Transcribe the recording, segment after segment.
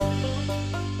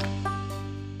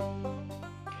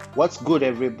What's good,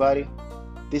 everybody?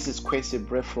 This is Kwesi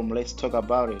Brett from Let's Talk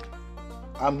About It.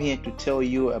 I'm here to tell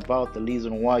you about the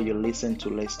reason why you listen to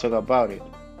Let's Talk About It.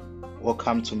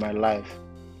 Welcome to my life.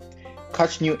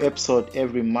 Catch new episode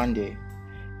every Monday,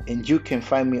 and you can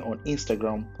find me on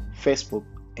Instagram, Facebook,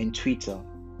 and Twitter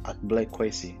at Black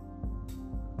Kwesi.